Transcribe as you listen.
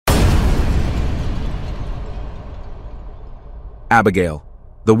Abigail,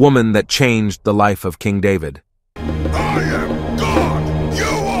 the woman that changed the life of King David. I am God! You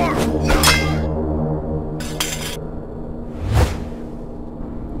are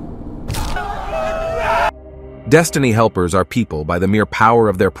nothing! Destiny helpers are people by the mere power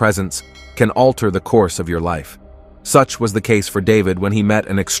of their presence can alter the course of your life. Such was the case for David when he met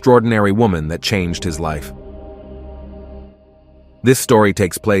an extraordinary woman that changed his life. This story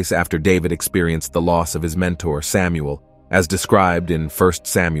takes place after David experienced the loss of his mentor, Samuel, as described in 1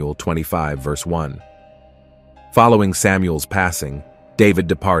 Samuel 25, verse 1. Following Samuel's passing, David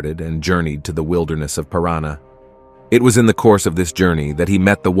departed and journeyed to the wilderness of Paran. It was in the course of this journey that he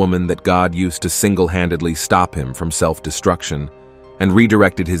met the woman that God used to single-handedly stop him from self-destruction and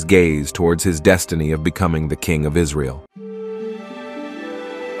redirected his gaze towards his destiny of becoming the king of Israel.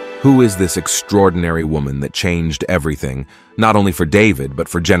 Who is this extraordinary woman that changed everything, not only for David, but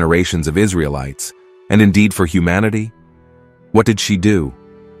for generations of Israelites, and indeed for humanity? What did she do?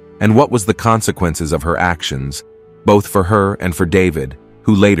 And what was the consequences of her actions, both for her and for David,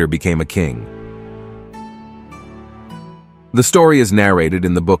 who later became a king? The story is narrated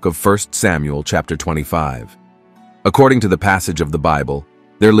in the book of 1 Samuel chapter 25. According to the passage of the Bible,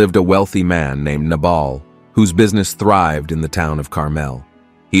 there lived a wealthy man named Nabal, whose business thrived in the town of Carmel.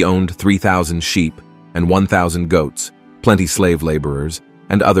 He owned 3,000 sheep and 1,000 goats, plenty slave laborers,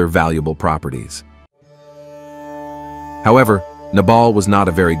 and other valuable properties. However, Nabal was not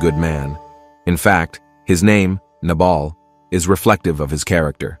a very good man. In fact, his name, Nabal, is reflective of his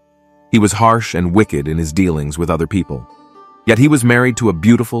character. He was harsh and wicked in his dealings with other people. Yet he was married to a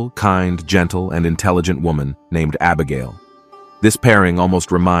beautiful, kind, gentle, and intelligent woman named Abigail. This pairing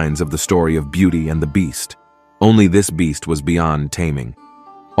almost reminds of the story of Beauty and the Beast. Only this beast was beyond taming.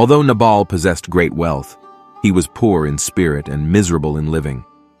 Although Nabal possessed great wealth, he was poor in spirit and miserable in living.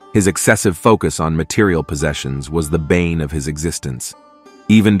 His excessive focus on material possessions was the bane of his existence.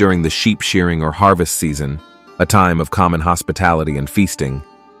 Even during the sheep shearing or harvest season, a time of common hospitality and feasting,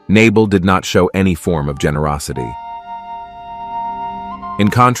 Nabal did not show any form of generosity. In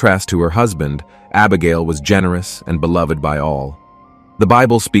contrast to her husband, Abigail was generous and beloved by all. The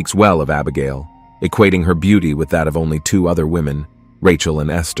Bible speaks well of Abigail, equating her beauty with that of only two other women, Rachel and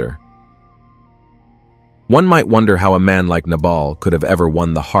Esther. One might wonder how a man like Nabal could have ever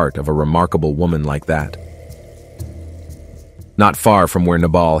won the heart of a remarkable woman like that. Not far from where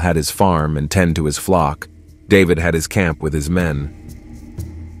Nabal had his farm and tend to his flock, David had his camp with his men.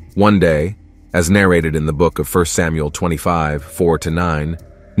 One day, as narrated in the book of 1 Samuel 25, 4-9,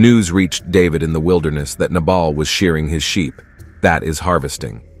 news reached David in the wilderness that Nabal was shearing his sheep, that is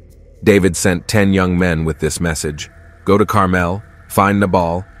harvesting. David sent 10 young men with this message: "Go to Carmel, find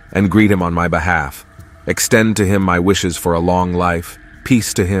Nabal, and greet him on my behalf. Extend to him my wishes for a long life,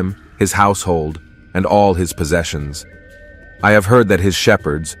 peace to him, his household, and all his possessions. I have heard that his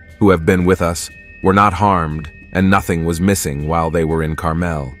shepherds, who have been with us, were not harmed, and nothing was missing while they were in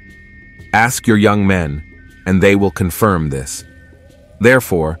Carmel. Ask your young men, and they will confirm this.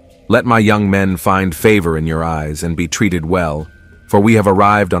 Therefore, let my young men find favor in your eyes and be treated well, for we have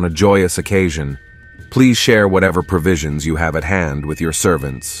arrived on a joyous occasion. Please share whatever provisions you have at hand with your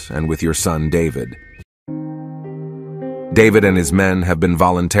servants and with your son David." David and his men have been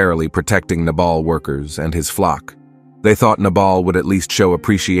voluntarily protecting Nabal workers and his flock. They thought Nabal would at least show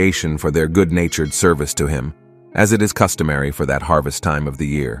appreciation for their good-natured service to him, as it is customary for that harvest time of the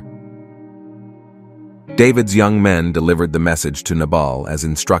year. David's young men delivered the message to Nabal as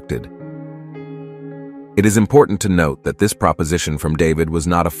instructed. It is important to note that this proposition from David was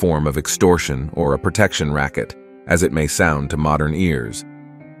not a form of extortion or a protection racket, as it may sound to modern ears.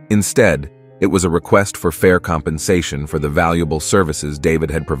 Instead, it was a request for fair compensation for the valuable services David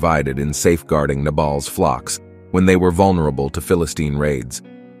had provided in safeguarding Nabal's flocks when they were vulnerable to Philistine raids.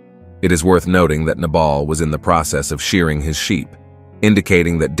 It is worth noting that Nabal was in the process of shearing his sheep,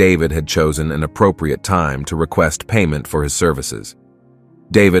 indicating that David had chosen an appropriate time to request payment for his services.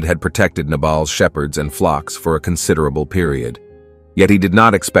 David had protected Nabal's shepherds and flocks for a considerable period, yet he did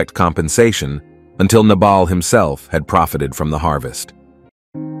not expect compensation until Nabal himself had profited from the harvest.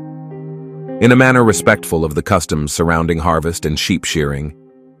 In a manner respectful of the customs surrounding harvest and sheep shearing,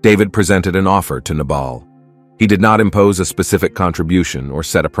 David presented an offer to Nabal. He did not impose a specific contribution or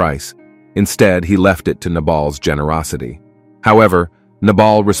set a price. Instead, he left it to Nabal's generosity. However,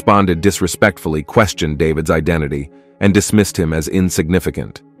 Nabal responded disrespectfully, questioned David's identity, and dismissed him as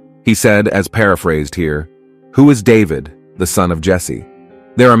insignificant. He said, as paraphrased here, "Who is David, the son of Jesse?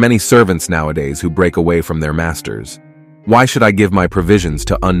 There are many servants nowadays who break away from their masters. Why should I give my provisions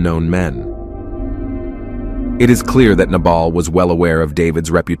to unknown men?" It is clear that Nabal was well aware of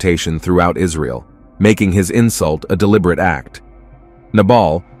David's reputation throughout Israel, making his insult a deliberate act.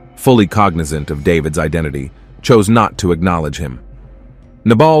 Nabal, fully cognizant of David's identity, chose not to acknowledge him.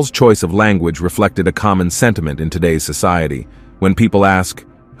 Nabal's choice of language reflected a common sentiment in today's society. When people ask,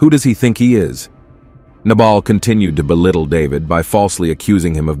 "Who does he think he is?" Nabal continued to belittle David by falsely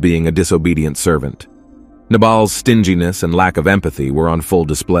accusing him of being a disobedient servant. Nabal's stinginess and lack of empathy were on full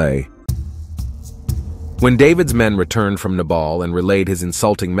display. When David's men returned from Nabal and relayed his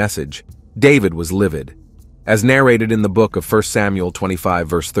insulting message, David was livid. As narrated in the book of 1 Samuel 25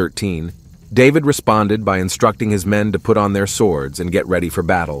 verse 13, David responded by instructing his men to put on their swords and get ready for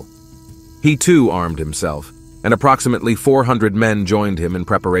battle. He too armed himself, and approximately 400 men joined him in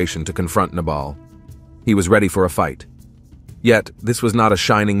preparation to confront Nabal. He was ready for a fight. Yet, this was not a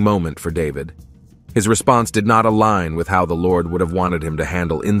shining moment for David. His response did not align with how the Lord would have wanted him to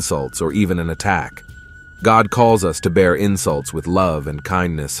handle insults or even an attack. God calls us to bear insults with love and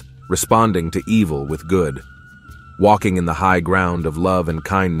kindness, responding to evil with good. Walking in the high ground of love and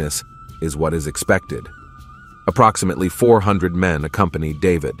kindness is what is expected. Approximately 400 men accompanied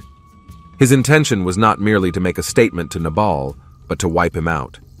David. His intention was not merely to make a statement to Nabal, but to wipe him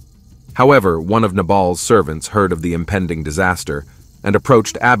out. However, one of Nabal's servants heard of the impending disaster and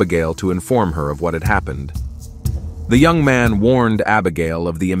approached Abigail to inform her of what had happened. The young man warned Abigail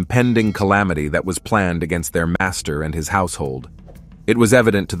of the impending calamity that was planned against their master and his household. It was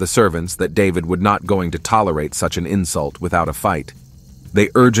evident to the servants that David would not going to tolerate such an insult without a fight. They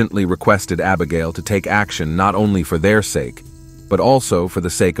urgently requested Abigail to take action not only for their sake, but also for the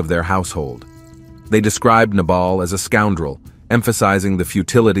sake of their household. They described Nabal as a scoundrel, emphasizing the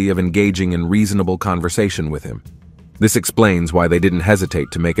futility of engaging in reasonable conversation with him. This explains why they didn't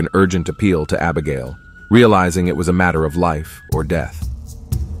hesitate to make an urgent appeal to Abigail, realizing it was a matter of life or death.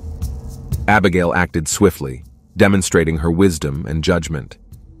 Abigail acted swiftly, demonstrating her wisdom and judgment.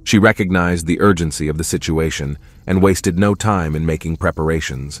 She recognized the urgency of the situation and wasted no time in making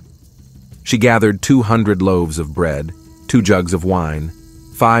preparations. She gathered 200 loaves of bread, 2 jugs of wine,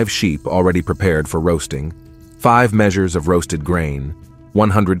 5 sheep already prepared for roasting, 5 measures of roasted grain,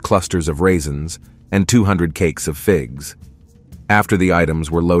 100 clusters of raisins, and 200 cakes of figs. After the items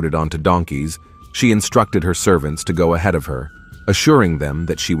were loaded onto donkeys, she instructed her servants to go ahead of her, assuring them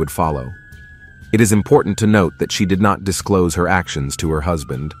that she would follow. It is important to note that she did not disclose her actions to her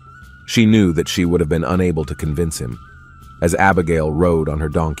husband. She knew that she would have been unable to convince him, as Abigail rode on her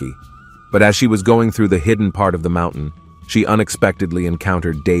donkey. But as she was going through the hidden part of the mountain, she unexpectedly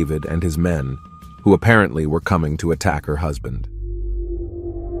encountered David and his men, who apparently were coming to attack her husband.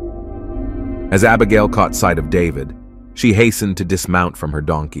 As Abigail caught sight of David, she hastened to dismount from her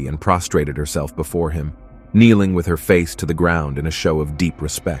donkey and prostrated herself before him, kneeling with her face to the ground in a show of deep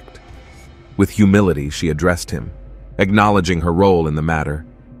respect. With humility, she addressed him, acknowledging her role in the matter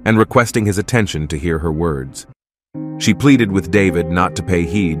and requesting his attention to hear her words. She pleaded with David not to pay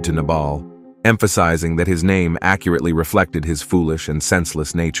heed to Nabal, emphasizing that his name accurately reflected his foolish and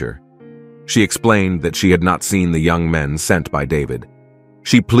senseless nature. She explained that she had not seen the young men sent by David.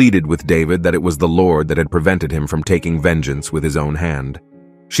 She pleaded with David that it was the Lord that had prevented him from taking vengeance with his own hand.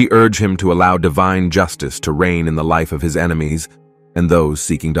 She urged him to allow divine justice to reign in the life of his enemies and those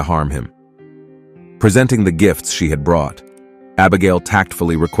seeking to harm him. Presenting the gifts she had brought, Abigail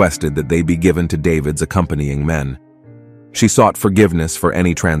tactfully requested that they be given to David's accompanying men. She sought forgiveness for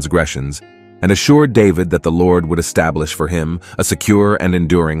any transgressions and assured David that the Lord would establish for him a secure and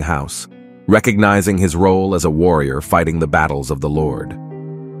enduring house, recognizing his role as a warrior fighting the battles of the Lord.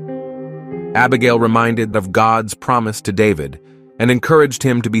 Abigail reminded of God's promise to David and encouraged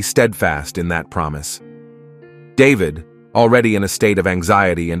him to be steadfast in that promise. David, already in a state of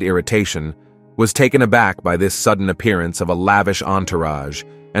anxiety and irritation, was taken aback by this sudden appearance of a lavish entourage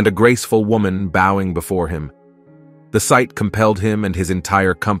and a graceful woman bowing before him. The sight compelled him and his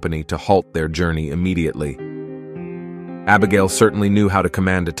entire company to halt their journey immediately. Abigail certainly knew how to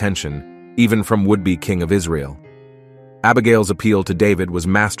command attention, even from would-be king of Israel. Abigail's appeal to David was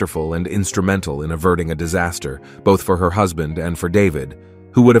masterful and instrumental in averting a disaster, both for her husband and for David,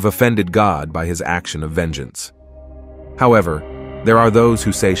 who would have offended God by his action of vengeance. However, there are those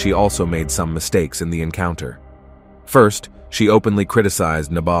who say she also made some mistakes in the encounter. First, she openly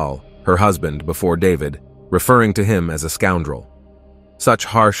criticized Nabal, her husband, before David, referring to him as a scoundrel. Such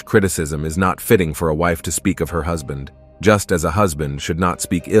harsh criticism is not fitting for a wife to speak of her husband, just as a husband should not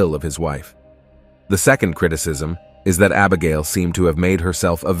speak ill of his wife. The second criticism is that Abigail seemed to have made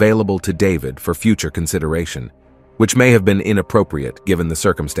herself available to David for future consideration, which may have been inappropriate given the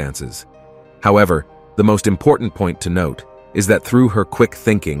circumstances. However, the most important point to note is that through her quick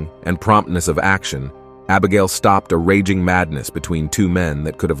thinking and promptness of action, Abigail stopped a raging madness between 2 men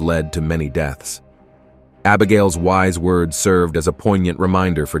that could have led to many deaths. Abigail's wise words served as a poignant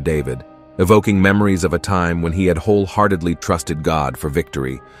reminder for David, evoking memories of a time when he had wholeheartedly trusted God for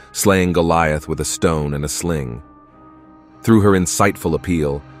victory, slaying Goliath with a stone and a sling. Through her insightful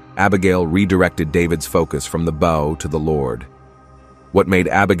appeal, Abigail redirected David's focus from the bow to the Lord. What made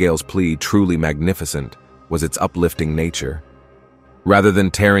Abigail's plea truly magnificent was its uplifting nature. Rather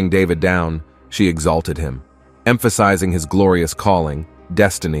than tearing David down, she exalted him, emphasizing his glorious calling,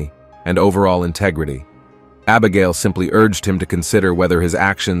 destiny, and overall integrity. Abigail simply urged him to consider whether his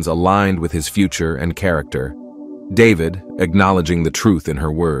actions aligned with his future and character. David, acknowledging the truth in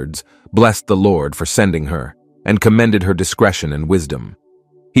her words, blessed the Lord for sending her, and commended her discretion and wisdom.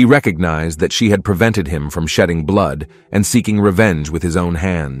 He recognized that she had prevented him from shedding blood and seeking revenge with his own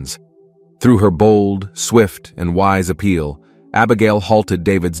hands. Through her bold, swift, and wise appeal, Abigail halted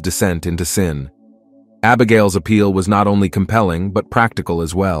David's descent into sin. Abigail's appeal was not only compelling but practical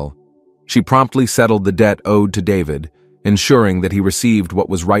as well. She promptly settled the debt owed to David, ensuring that he received what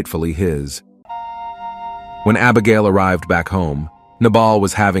was rightfully his. When Abigail arrived back home, Nabal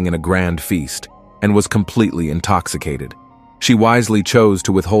was having a grand feast and was completely intoxicated. She wisely chose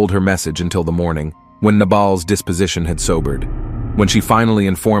to withhold her message until the morning, when Nabal's disposition had sobered. When she finally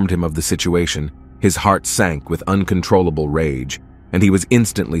informed him of the situation, his heart sank with uncontrollable rage, and he was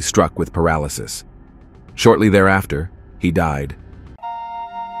instantly struck with paralysis. Shortly thereafter, he died.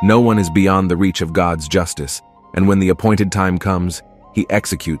 No one is beyond the reach of God's justice, and when the appointed time comes, he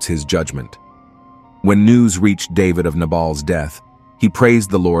executes his judgment. When news reached David of Nabal's death, he praised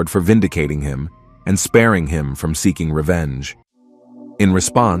the Lord for vindicating him and sparing him from seeking revenge. In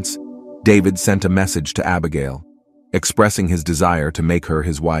response, David sent a message to Abigail, expressing his desire to make her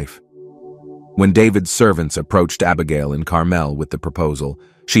his wife. When David's servants approached Abigail in Carmel with the proposal,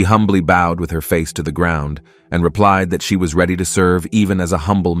 she humbly bowed with her face to the ground and replied that she was ready to serve even as a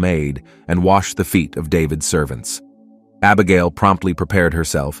humble maid and wash the feet of David's servants. Abigail promptly prepared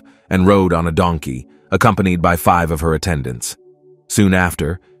herself and rode on a donkey, accompanied by 5 of her attendants. Soon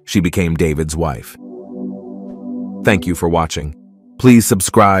after, she became David's wife. Thank you for watching. Please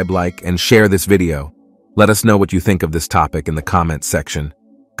subscribe, like, and share this video. Let us know what you think of this topic in the comments section.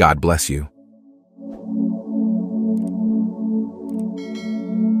 God bless you.